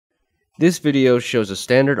This video shows a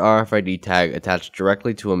standard RFID tag attached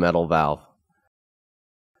directly to a metal valve.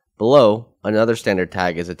 Below, another standard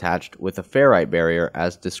tag is attached with a Ferrite barrier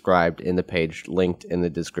as described in the page linked in the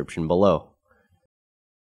description below.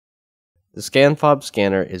 The scan fob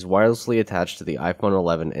scanner is wirelessly attached to the iPhone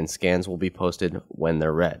 11 and scans will be posted when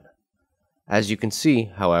they're read. As you can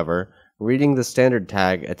see, however, reading the standard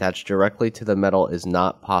tag attached directly to the metal is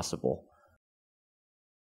not possible.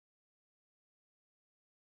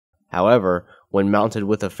 However, when mounted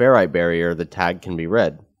with a Ferrite barrier, the tag can be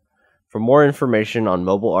read. For more information on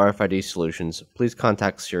mobile RFID solutions, please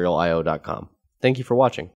contact serialio.com. Thank you for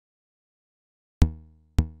watching.